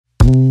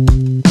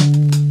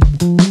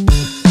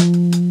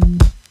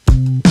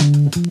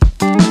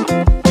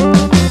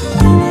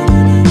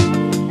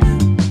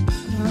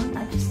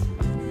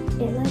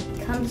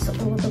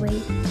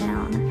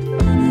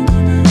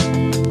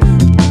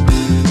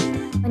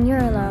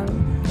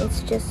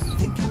just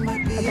about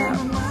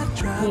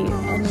you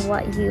and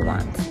what you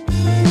want.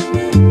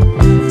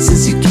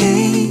 Since you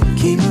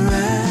came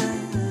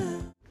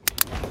around.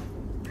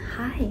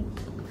 Hi,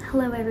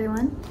 hello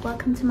everyone,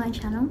 welcome to my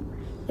channel.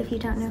 If you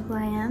don't know who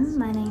I am,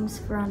 my name's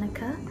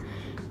Veronica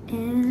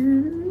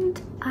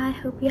and I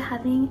hope you're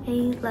having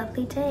a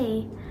lovely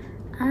day.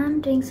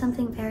 I'm doing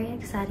something very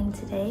exciting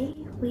today.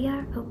 We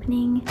are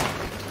opening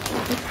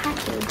a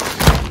package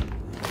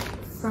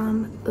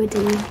from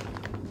Oodie.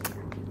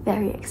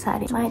 Very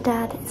exciting. My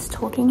dad is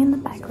talking in the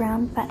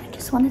background, but I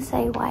just want to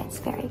say why it's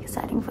very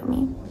exciting for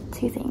me.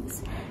 Two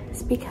things.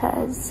 It's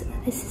because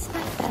this is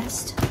my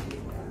first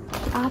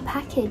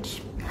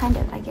package, kind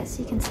of, I guess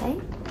you can say.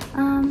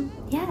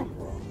 Yeah,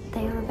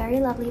 they were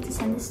very lovely to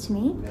send this to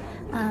me.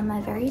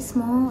 My very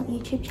small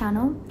YouTube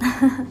channel.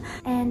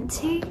 And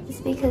two is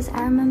because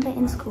I remember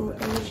in school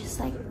they were just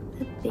like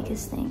the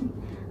biggest thing.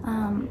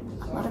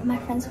 A lot of my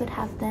friends would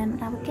have them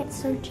and I would get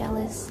so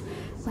jealous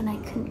when I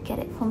couldn't get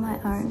it for my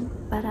own.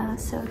 But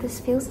so this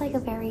feels like a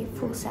very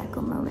full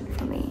circle moment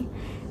for me.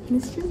 And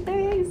it's just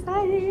very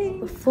exciting.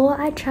 Before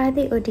I try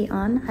the Oodie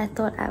on, I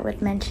thought I would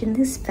mention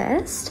this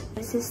first.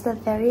 This is the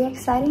very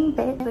exciting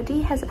bit.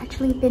 Oodie has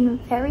actually been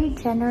very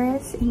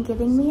generous in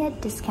giving me a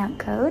discount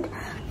code.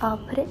 I'll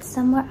put it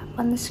somewhere up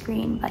on the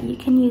screen, but you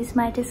can use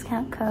my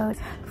discount code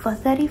for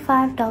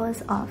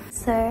 $35 off.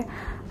 So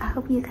I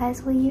hope you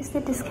guys will use the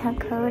discount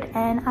code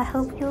and I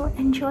hope you'll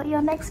enjoy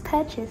your next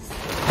purchase.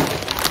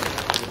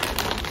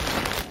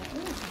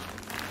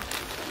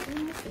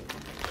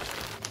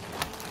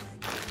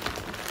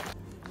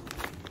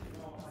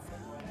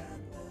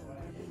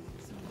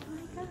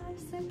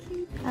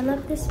 I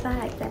love this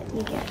bag that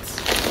you get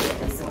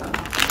as well.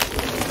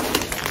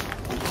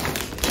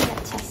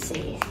 Let us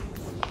see.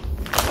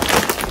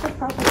 The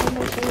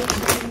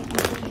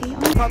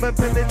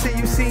Probability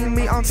you seen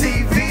me on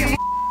TV.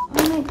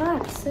 Oh my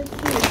god, so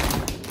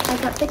cute. I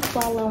got the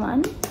koala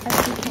one,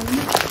 as you can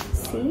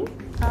see.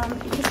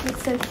 It just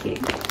looks so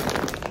cute.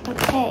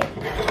 Okay,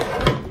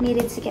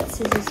 needed to get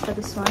scissors for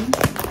this one.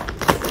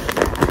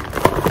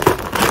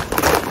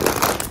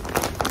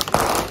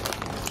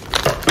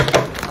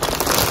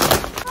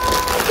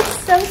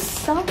 So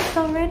soft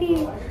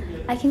already.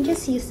 I can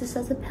just use this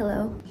as a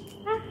pillow.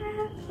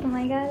 Oh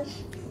my gosh.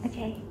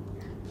 Okay.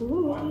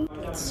 Ooh.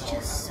 It's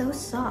just so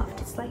soft.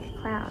 It's like a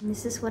cloud.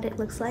 This is what it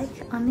looks like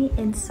on the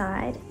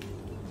inside.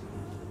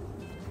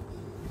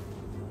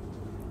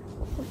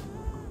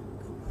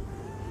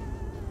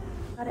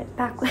 Got it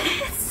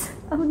backwards.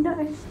 Oh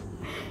no.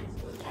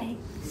 Okay.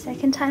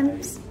 Second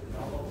time's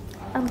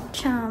a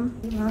charm.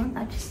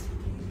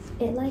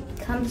 It like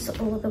comes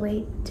all the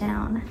way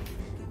down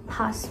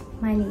past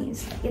my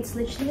knees. It's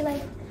literally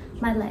like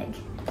my leg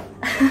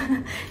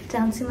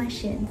down to my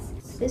shins.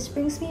 This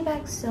brings me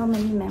back so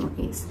many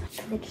memories.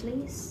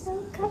 Literally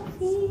so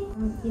comfy.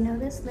 You know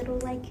this little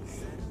like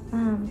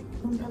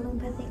Oompa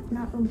Loompa thing?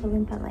 Not Oompa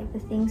Loompa, like the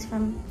things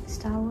from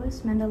Star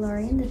Wars,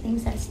 Mandalorian, the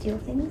things that steal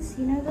things.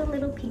 You know the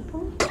little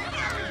people?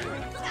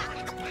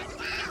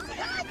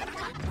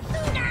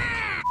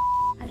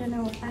 I don't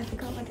know, I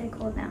forgot what they're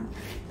called now.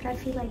 But I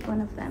feel like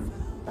one of them.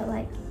 But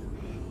like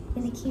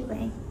in a cute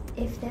way.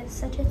 If there's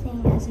such a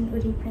thing as an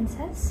Oodie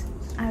princess,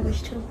 I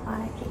wish to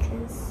apply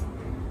because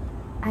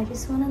I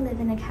just want to live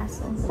in a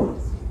castle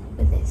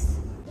with this.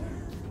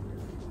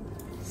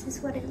 This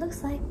is what it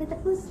looks like with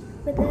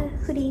the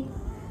hoodie.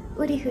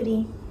 Oodie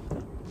hoodie.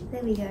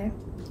 There we go.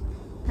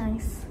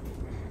 Nice.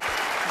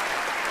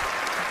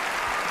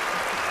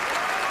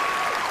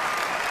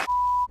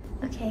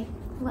 Okay,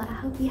 well I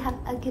hope you have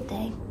a good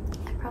day.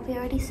 I probably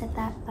already said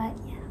that, but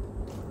yeah.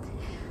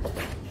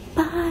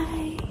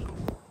 Bye!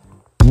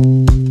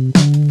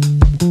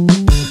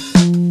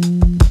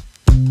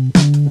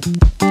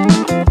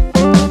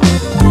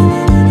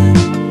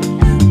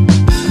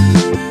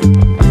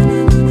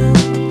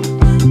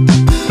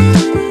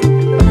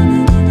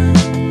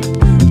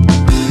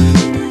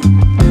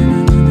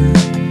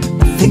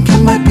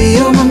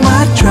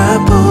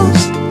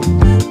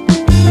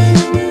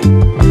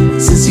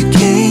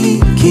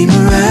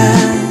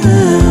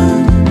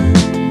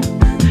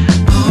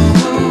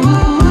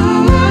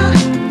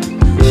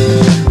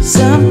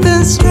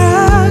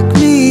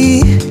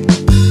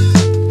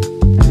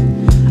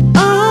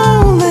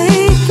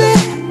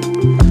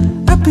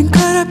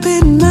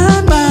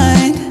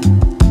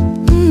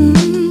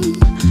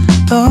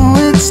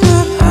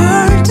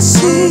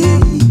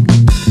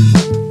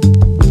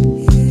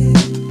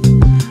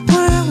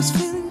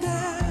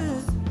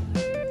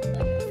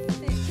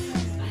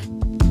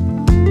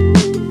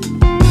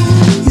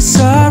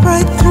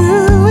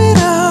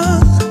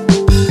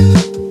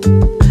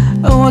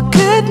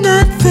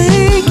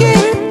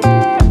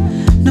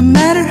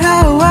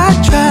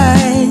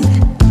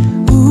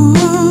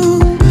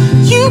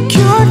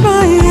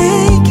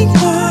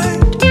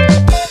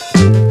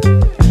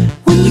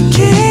 When you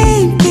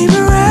came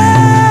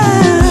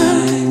around.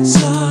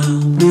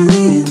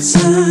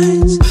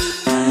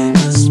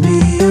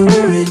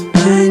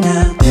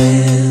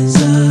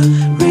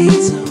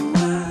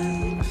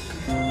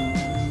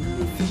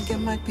 it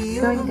might be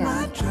over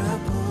my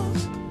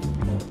troubles.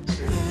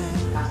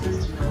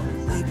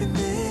 They've been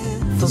there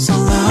for so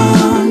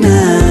long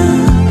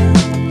now.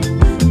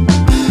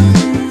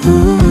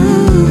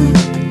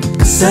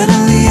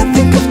 Suddenly I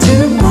think of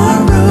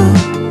tomorrow.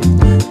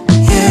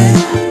 Yeah,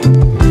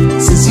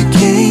 since you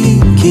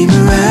came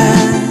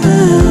around.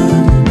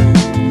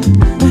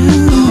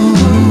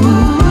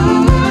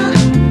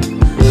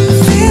 I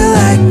feel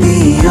like the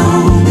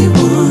only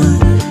one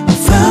who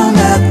found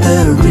out the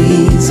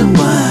reason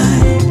why.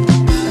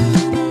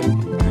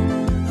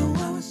 Oh,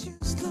 I was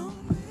just lonely.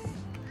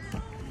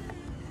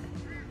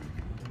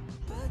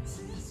 But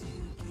since you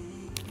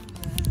came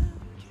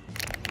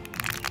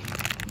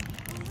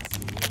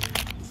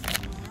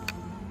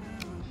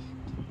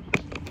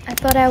I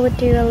thought I would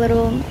do a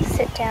little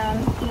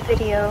sit-down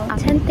video.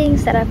 10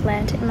 things that I've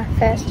learned in my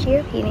first year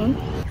of uni.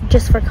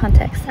 Just for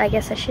context, I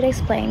guess I should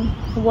explain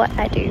what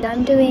I do.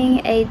 I'm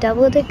doing a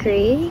double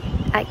degree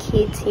at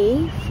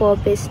QUT for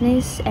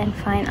business and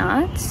fine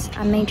arts.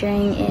 I'm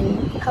majoring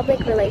in public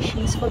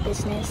relations for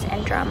business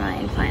and drama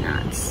in fine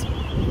arts.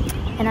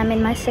 And I'm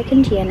in my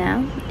second year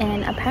now,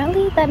 and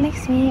apparently that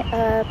makes me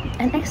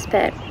an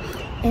expert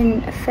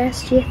in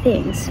first year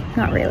things.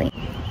 Not really.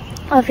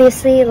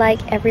 Obviously, like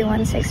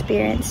everyone's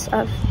experience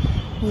of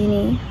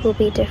uni will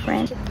be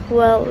different.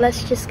 Well,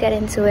 let's just get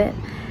into it.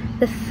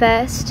 The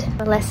first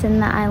lesson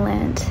that I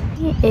learned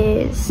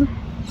is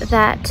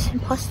that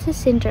imposter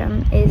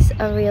syndrome is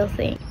a real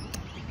thing.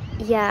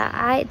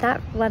 Yeah,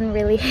 that one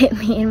really hit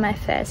me in my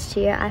first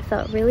year. I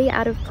felt really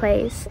out of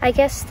place. I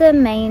guess the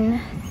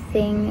main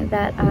thing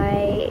that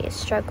I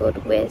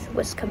struggled with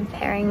was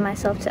comparing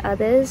myself to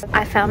others.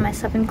 I found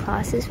myself in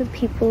classes with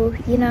people,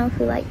 you know,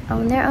 who like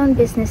own their own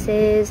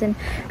businesses and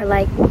are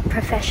like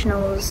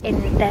professionals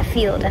in their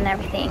field and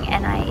everything,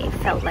 and I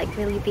felt like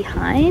really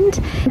behind.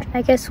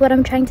 I guess what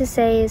I'm trying to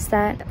say is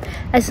that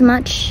as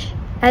much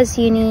as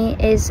uni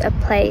is a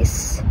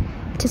place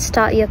to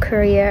start your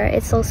career,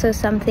 it's also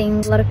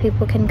something a lot of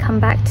people can come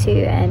back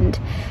to, and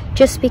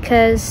just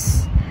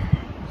because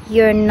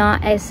you're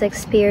not as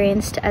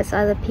experienced as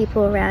other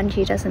people around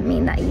you doesn't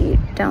mean that you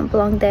don't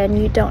belong there and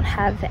you don't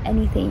have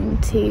anything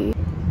to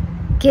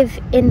give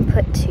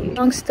input to.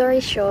 Long story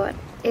short,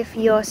 if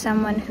you're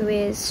someone who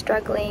is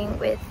struggling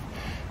with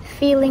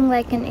feeling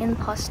like an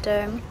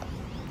imposter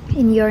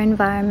in your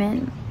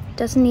environment, it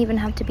doesn't even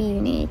have to be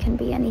uni, it can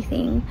be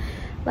anything.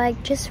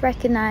 Like, just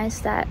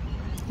recognize that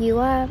you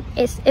are,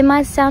 it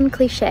might sound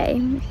cliche,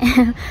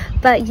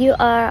 but you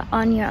are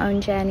on your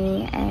own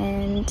journey,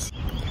 and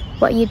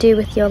what you do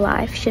with your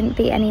life shouldn't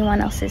be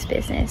anyone else's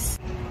business.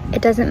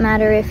 It doesn't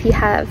matter if you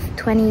have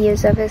 20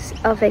 years of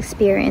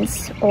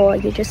experience or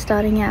you're just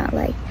starting out.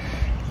 Like,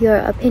 your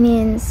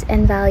opinions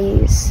and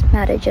values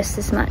matter just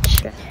as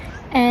much.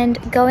 And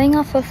going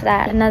off of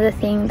that, another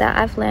thing that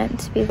I've learned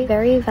to be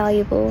very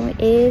valuable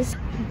is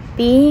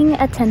being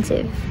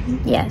attentive.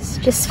 Yes,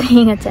 just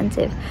being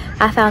attentive.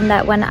 I found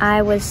that when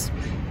I was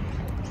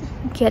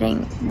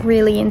getting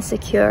really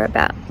insecure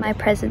about my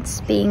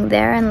presence being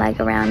there and like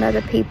around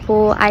other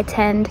people, I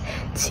tend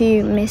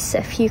to miss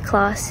a few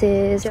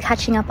classes.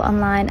 Catching up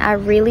online, I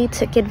really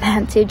took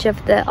advantage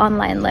of the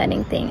online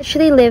learning thing. I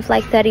actually live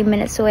like 30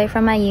 minutes away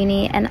from my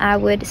uni, and I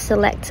would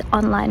select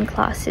online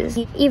classes.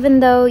 Even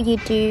though you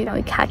do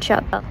catch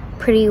up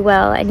pretty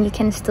well and you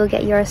can still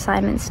get your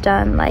assignments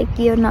done, like,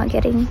 you're not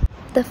getting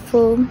the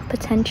full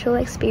potential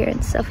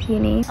experience of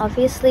uni.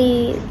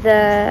 Obviously,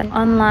 the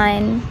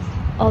online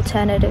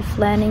alternative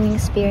learning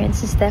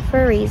experience is there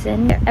for a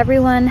reason.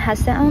 Everyone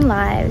has their own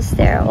lives,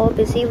 they're all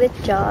busy with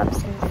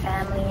jobs and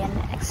family and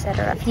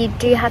etc. If you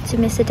do have to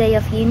miss a day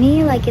of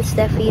uni, like, it's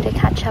there for you to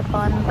catch up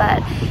on,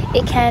 but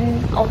it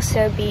can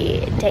also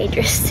be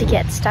dangerous to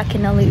get stuck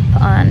in a loop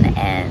on.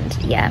 And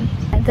yeah,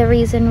 the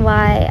reason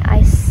why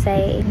I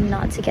say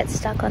not to get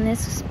stuck on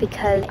this is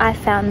because I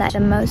found that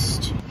the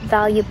most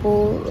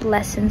valuable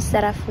lessons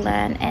that I've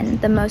learned and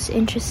the most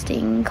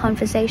interesting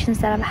conversations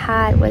that I've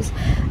had was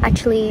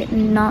actually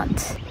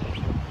not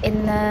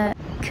in the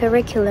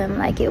curriculum.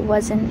 Like, it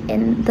wasn't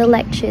in the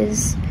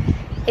lectures,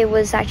 it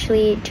was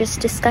actually just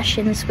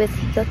discussions with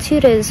your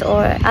tutors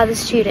or other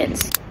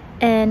students.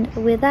 And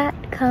with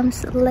that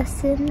comes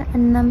lesson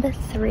number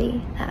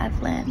 3 that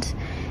I've learned,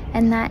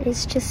 and that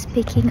is just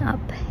speaking up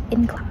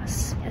in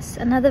class. Yes,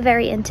 another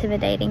very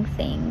intimidating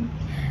thing,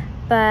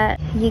 but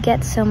you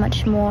get so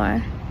much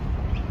more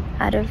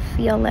out of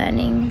your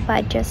learning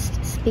by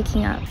just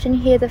speaking up. You often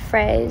hear the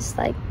phrase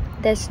like,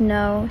 there's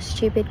no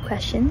stupid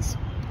questions,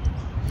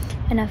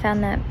 and I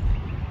found that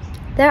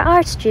there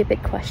are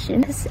stupid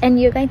questions and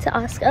you're going to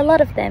ask a lot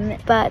of them,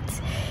 but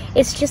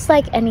it's just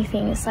like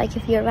anything. It's like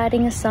if you're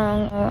writing a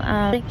song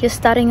or you're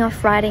starting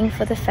off writing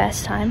for the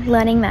first time,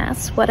 learning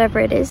maths, whatever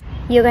it is,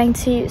 you're going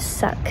to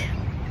suck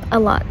a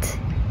lot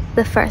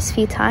the first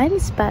few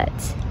times, but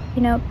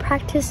you know,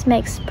 practice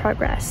makes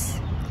progress.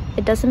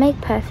 It doesn't make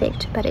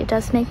perfect, but it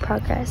does make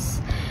progress.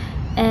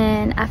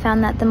 And I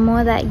found that the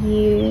more that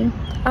you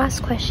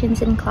ask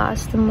questions in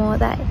class, the more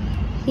that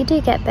you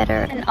do get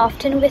better. And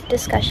often with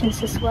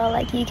discussions as well,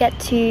 like you get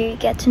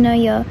to know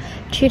your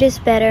tutors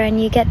better,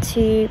 and you get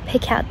to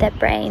pick out their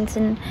brains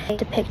and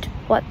depict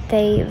what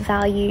they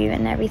value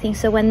and everything.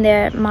 So when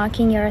they're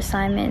marking your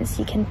assignments,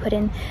 you can put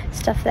in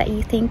stuff that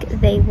you think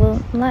they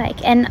will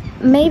like. And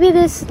maybe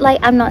this, like,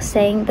 I'm not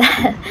saying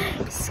that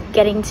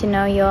getting to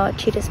know your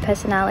tutors'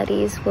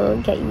 personalities will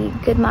get you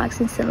good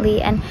marks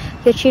instantly, and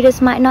your tutors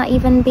might not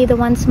even be the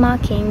ones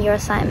marking your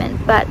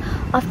assignment, but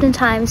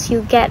oftentimes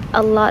you get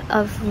a lot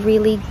of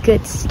really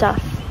good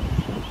stuff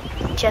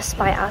just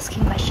by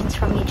asking questions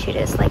from your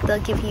tutors. Like,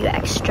 they'll give you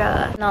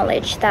extra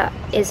knowledge that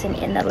isn't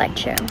in the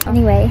lecture.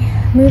 Anyway,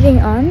 moving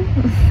on,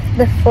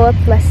 the fourth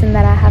lesson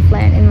that I have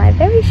learned in my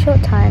very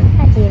short time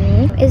at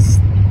uni is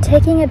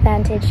taking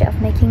advantage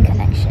of making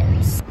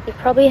connections. You've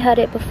probably heard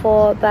it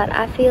before, but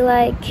I feel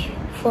like,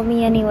 for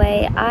me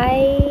anyway,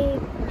 I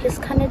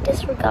just kind of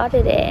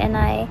disregarded it and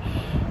I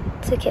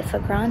took it for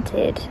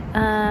granted.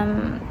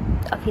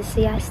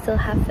 Obviously I still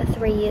have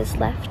 3 years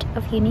left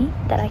of uni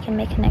that I can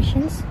make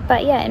connections,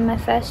 but yeah, in my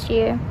first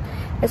year,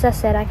 as I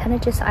said, I kind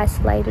of just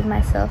isolated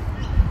myself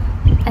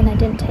and I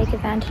didn't take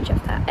advantage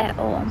of that at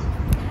all.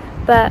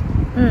 But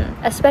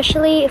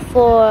especially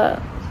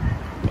for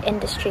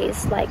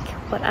industries like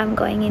what I'm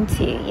going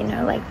into, you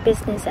know, like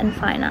business and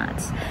fine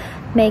arts,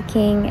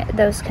 making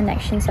those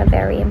connections are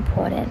very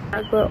important.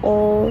 We're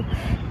all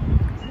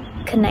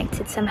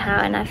connected somehow,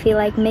 and I feel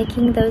like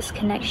making those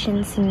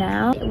connections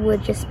now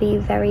would just be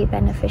very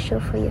beneficial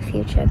for your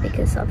future,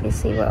 because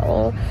obviously we're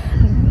all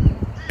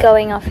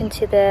going off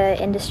into the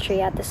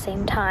industry at the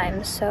same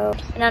time. So,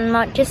 and I'm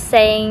not just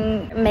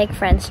saying make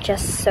friends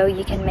just so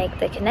you can make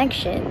the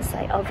connections.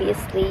 Like,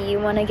 obviously you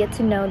want to get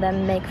to know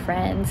them, make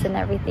friends and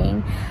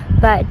everything,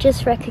 but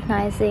just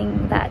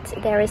recognizing that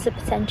there is a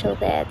potential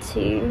there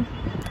to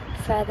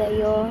further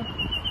your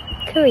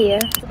career.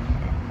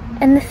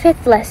 And the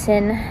fifth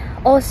lesson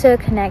also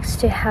connects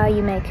to how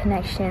you make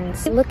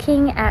connections.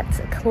 Looking at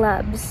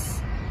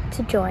clubs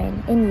to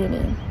join in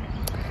uni.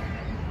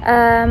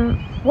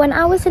 When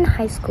I was in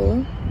high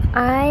school,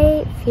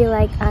 I feel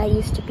like I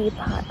used to be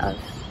part of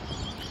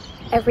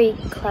every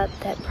club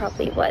that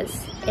probably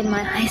was in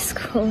my high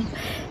school.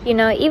 You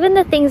know, even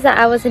the things that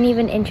I wasn't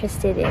even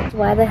interested in.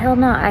 Why the hell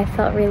not? I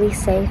felt really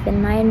safe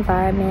in my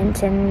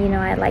environment, and you know,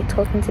 I like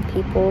talking to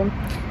people,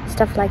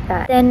 stuff like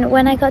that. Then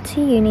when I got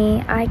to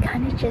uni, I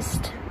kind of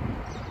just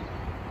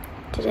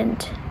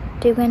didn't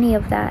do any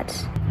of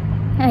that.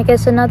 I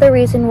guess another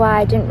reason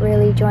why I didn't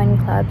really join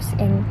clubs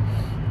in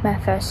my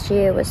first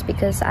year was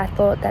because I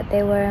thought that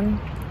they were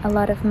a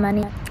lot of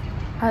money.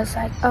 I was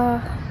like,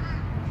 oh,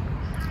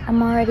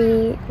 I'm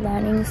already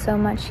learning so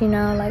much, you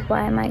know, like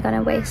why am I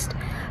gonna waste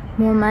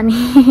more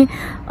money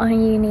on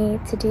uni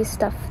to do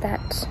stuff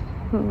that,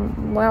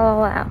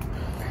 well.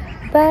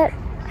 But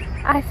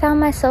I found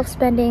myself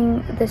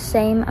spending the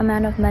same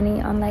amount of money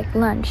on like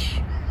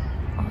lunch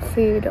or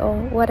food or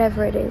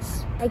whatever it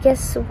is. I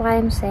guess why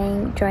I'm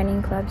saying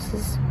joining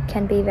clubs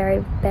can be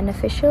very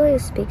beneficial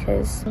is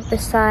because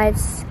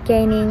besides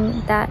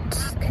gaining that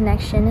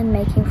connection and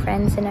making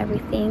friends and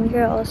everything,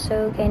 you're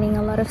also gaining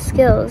a lot of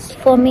skills.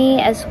 For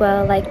me as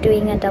well, like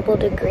doing a double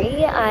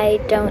degree, I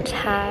don't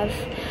have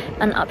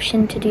an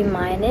option to do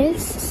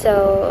minors,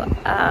 so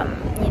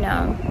you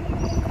know,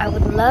 I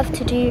would love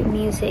to do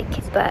music,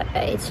 but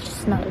it's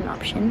just not an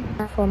option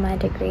for my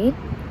degree.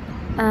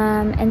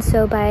 And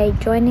so by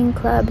joining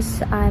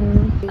clubs,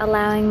 I'm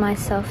allowing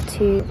myself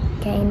to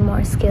gain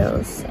more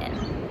skills and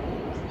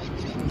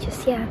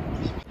just, yeah,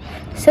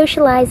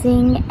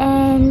 socializing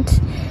and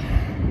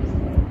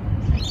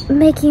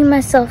making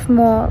myself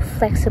more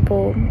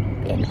flexible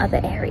in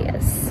other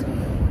areas.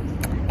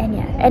 And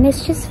yeah, and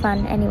it's just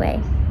fun anyway.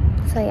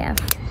 So yeah.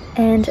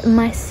 And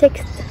my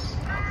sixth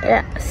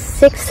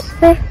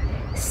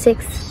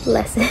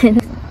lesson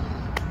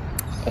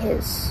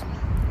is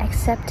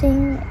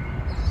accepting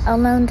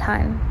alone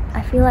time.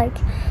 I feel like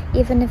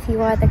even if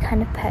you are the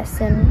kind of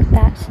person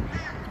that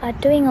are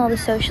doing all the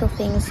social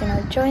things, you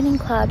know, joining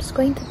clubs,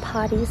 going to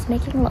parties,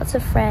 making lots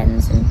of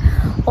friends and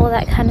all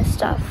that kind of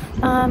stuff,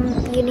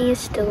 uni is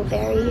still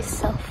very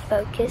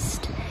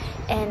self-focused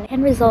and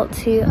can result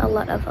to a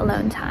lot of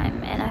alone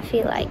time. And I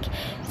feel like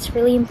it's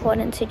really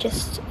important to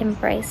just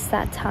embrace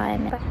that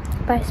time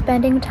by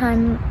spending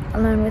time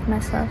alone with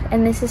myself.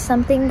 And this is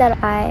something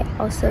that I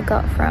also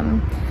got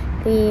from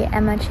the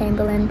Emma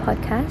Chamberlain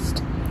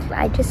podcast.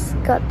 I just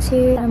got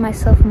to know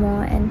myself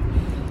more and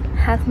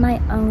have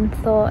my own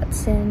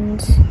thoughts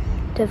and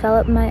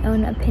develop my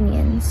own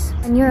opinions.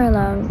 When you're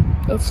alone,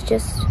 it's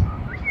just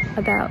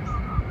about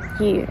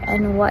you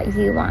and what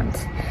you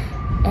want.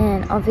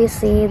 And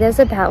obviously there's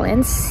a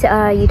balance.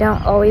 You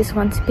don't always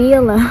want to be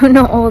alone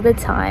all the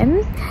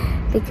time,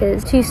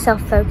 because too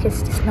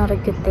self-focused is not a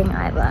good thing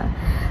either.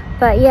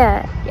 But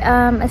yeah,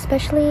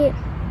 especially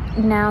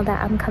now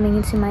that I'm coming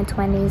into my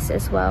 20s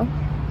as well.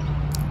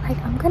 Like,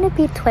 I'm gonna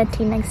be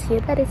 20 next year.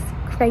 That is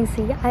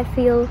crazy. I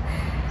feel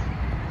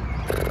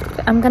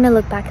I'm gonna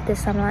look back at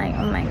this, I'm like,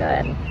 oh my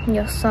god,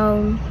 you're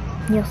so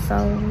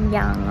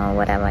young or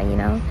whatever, you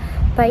know.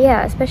 But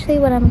yeah, especially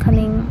when I'm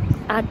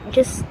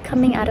just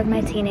coming out of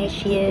my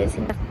teenage years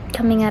and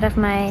coming out of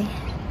my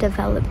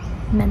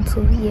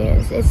developmental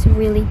years, it's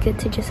really good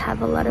to just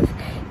have a lot of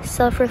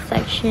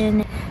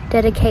self-reflection,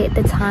 dedicate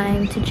the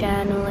time to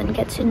journal and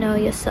get to know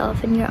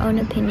yourself and your own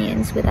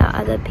opinions without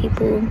other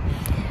people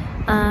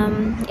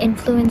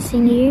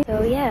influencing you.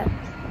 So yeah,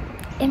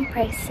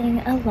 embracing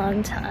a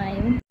long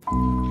time.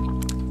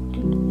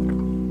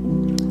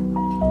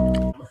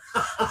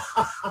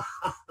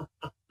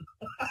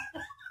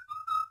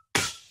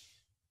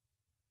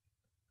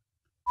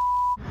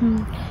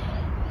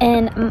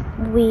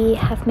 And we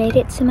have made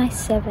it to my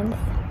 7th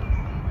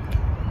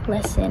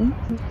lesson.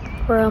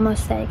 We're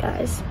almost there,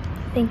 guys.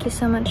 Thank you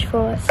so much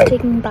for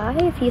sticking by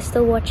if you're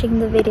still watching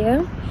the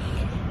video.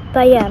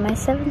 But yeah, my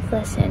 7th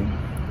lesson,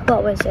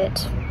 what was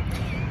it?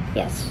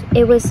 Yes,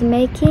 it was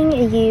making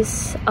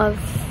use of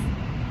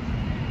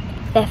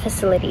their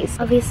facilities.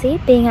 Obviously,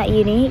 being at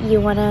uni,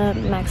 you want to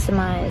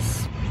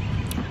maximize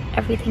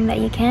everything that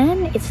you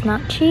can. It's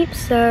not cheap,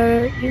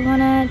 so you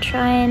want to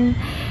try and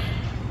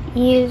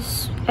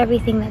use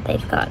everything that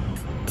they've got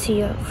to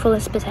your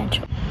fullest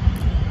potential.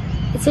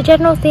 It's a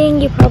general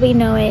thing, you probably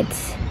know it,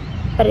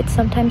 but it's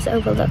sometimes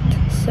overlooked.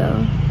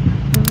 So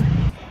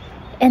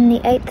and the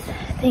 8th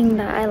thing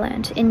that I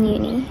learned in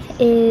uni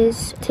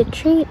is to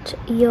treat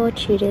your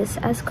tutors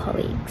as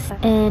colleagues.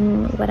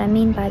 And what I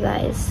mean by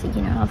that is,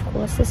 you know, of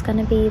course there's going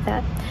to be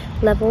that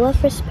level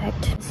of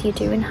respect as you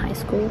do in high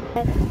school.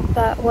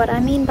 But what I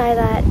mean by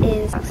that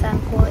is, for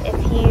example, if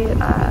you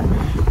are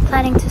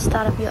planning to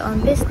start up your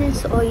own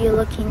business, or you're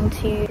looking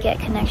to get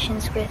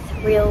connections with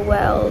real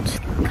world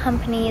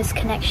companies,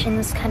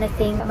 connections kind of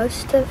thing,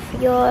 most of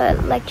your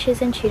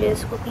lecturers and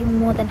tutors will be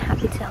more than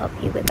happy to help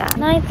you with that.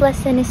 9th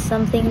lesson is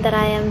something that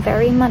I am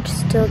very much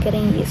still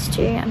getting used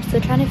to. I'm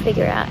still trying to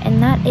figure out,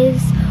 and that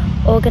is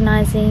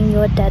organizing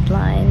your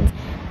deadlines.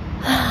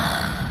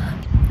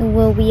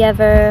 Will we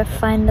ever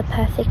find the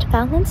perfect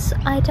balance?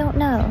 I don't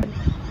know.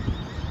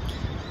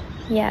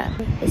 Yeah,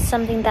 it's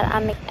something that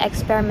I'm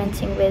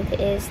experimenting with,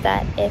 is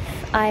that if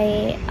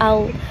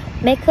I'll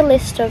make a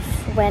list of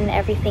when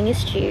everything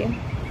is due,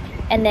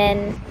 and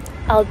then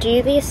I'll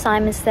do the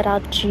assignments that I'll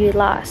due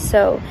last.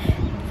 So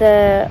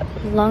the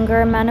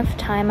longer amount of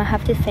time I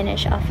have to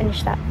finish, I'll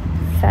finish that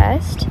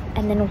first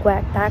and then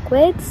work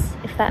backwards,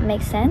 if that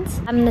makes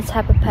sense. I'm the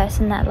type of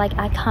person that, like,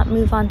 I can't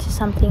move on to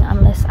something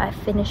unless I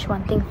finish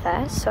one thing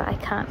first, so I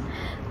can't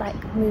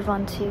like move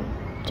on to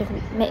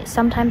different.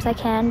 Sometimes I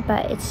can,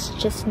 but it's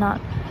just not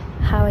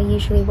how I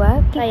usually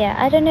work. But yeah,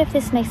 I don't know if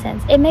this makes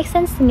sense. It makes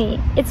sense to me.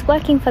 It's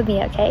working for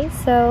me, okay?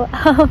 So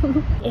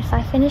if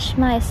I finish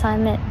my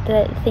assignment,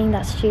 the thing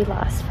that's due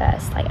last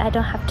first, like, I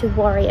don't have to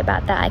worry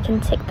about that. I can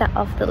tick that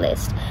off the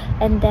list,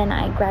 and then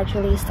I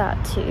gradually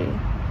start to,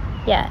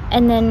 yeah,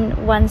 and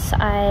then once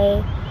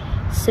I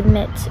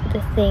submit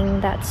the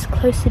thing that's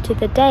closer to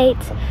the date,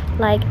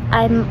 like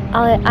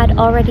I'd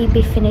already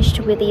be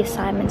finished with the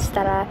assignments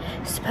that are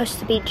supposed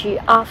to be due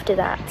after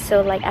that,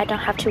 so like I don't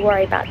have to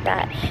worry about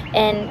that.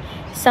 And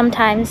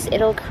sometimes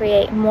it'll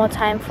create more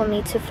time for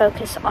me to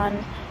focus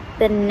on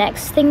the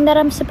next thing that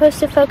I'm supposed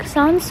to focus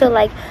on. So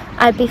like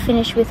I'd be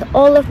finished with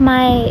all of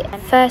my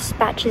first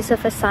batches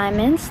of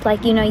assignments.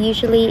 Like, you know,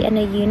 usually in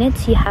a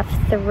unit you have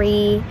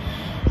 3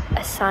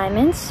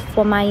 assignments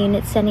for my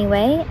units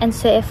anyway, and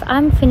so if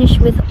I'm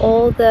finished with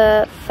all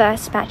the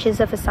first batches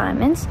of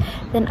assignments,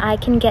 then I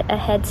can get a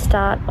head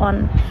start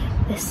on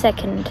the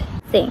second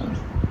thing,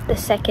 the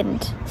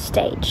second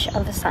stage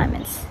of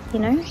assignments, you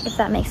know, if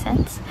that makes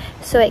sense.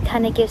 So it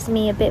kind of gives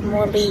me a bit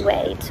more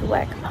leeway to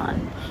work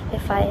upon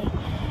if I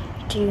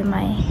do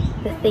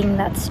the thing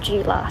that's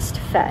due last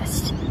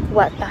first,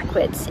 work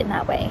backwards in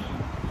that way.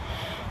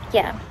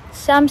 Yeah,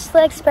 so I'm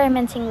still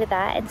experimenting with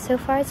that, and so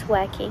far it's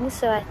working,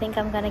 so I think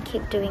I'm gonna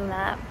keep doing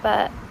that.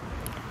 But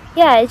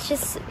yeah, it's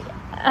just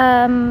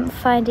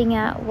finding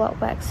out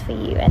what works for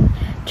you, and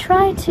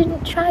try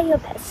your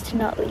best to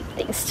not leave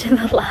things to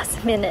the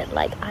last minute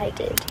like I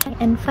did.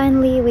 And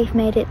finally, we've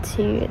made it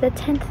to the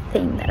 10th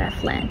thing that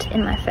I've learned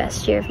in my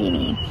first year of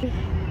uni,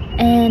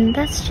 and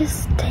that's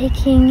just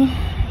taking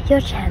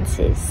your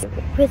chances.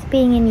 With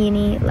being in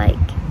uni, like,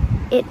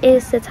 it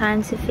is the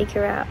time to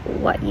figure out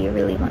what you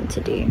really want to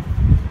do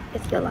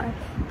with your life.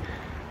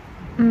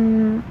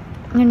 And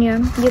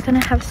you're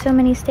gonna have so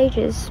many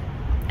stages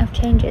of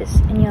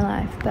changes in your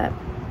life, but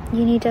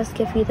uni does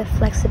give you the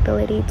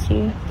flexibility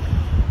to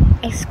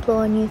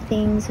explore new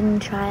things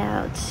and try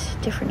out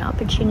different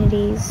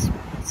opportunities.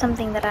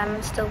 Something that I'm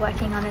still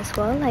working on as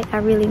well. Like, I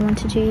really want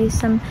to do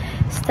some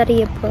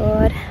study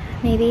abroad,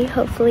 maybe,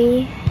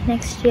 hopefully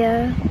next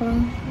year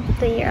or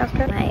the year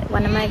after.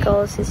 One of my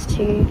goals is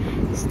to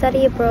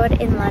study abroad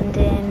in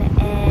London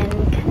and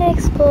kind of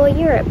explore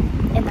Europe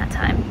in that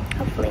time.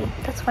 Hopefully,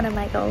 that's one of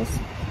my goals.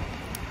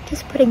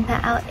 Just putting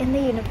that out in the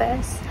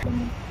universe.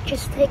 And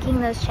just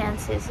taking those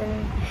chances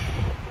and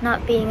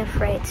not being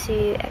afraid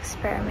to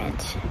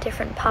experiment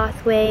different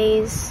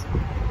pathways.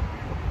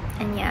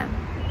 And yeah,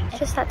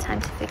 just that time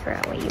to figure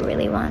out what you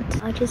really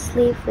want. I'll just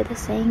leave with a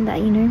saying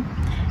that, you know,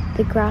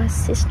 the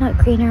grass is not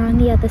greener on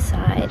the other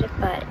side,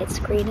 but it's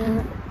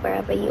greener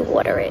wherever you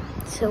water it.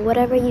 So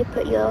whatever you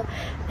put your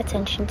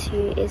attention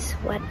to is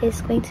what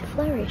is going to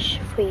flourish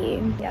for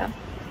you. Yeah,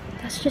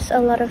 that's just a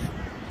lot of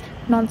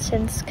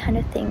nonsense kind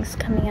of things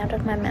coming out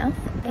of my mouth.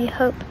 I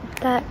hope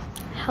that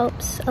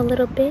helps a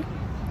little bit.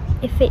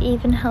 If it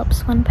even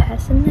helps one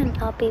person, then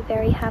I'll be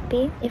very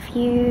happy. If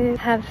you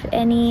have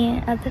any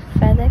other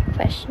further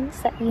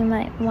questions that you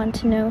might want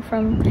to know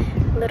from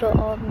little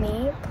old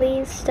me,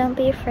 please don't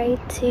be afraid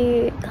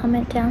to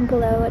comment down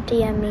below or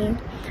DM me.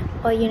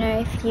 Or, you know,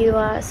 if you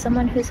are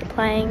someone who's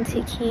applying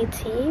to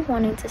QUT,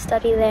 wanting to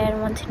study there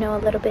and want to know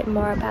a little bit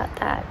more about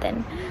that,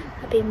 then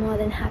I'll be more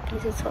than happy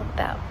to talk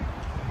about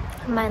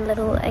my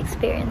little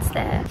experience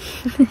there.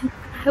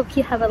 I hope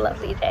you have a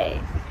lovely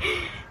day.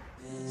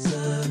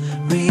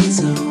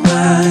 Reason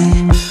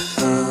why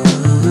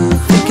I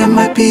think I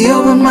might be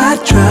over my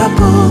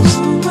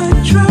troubles.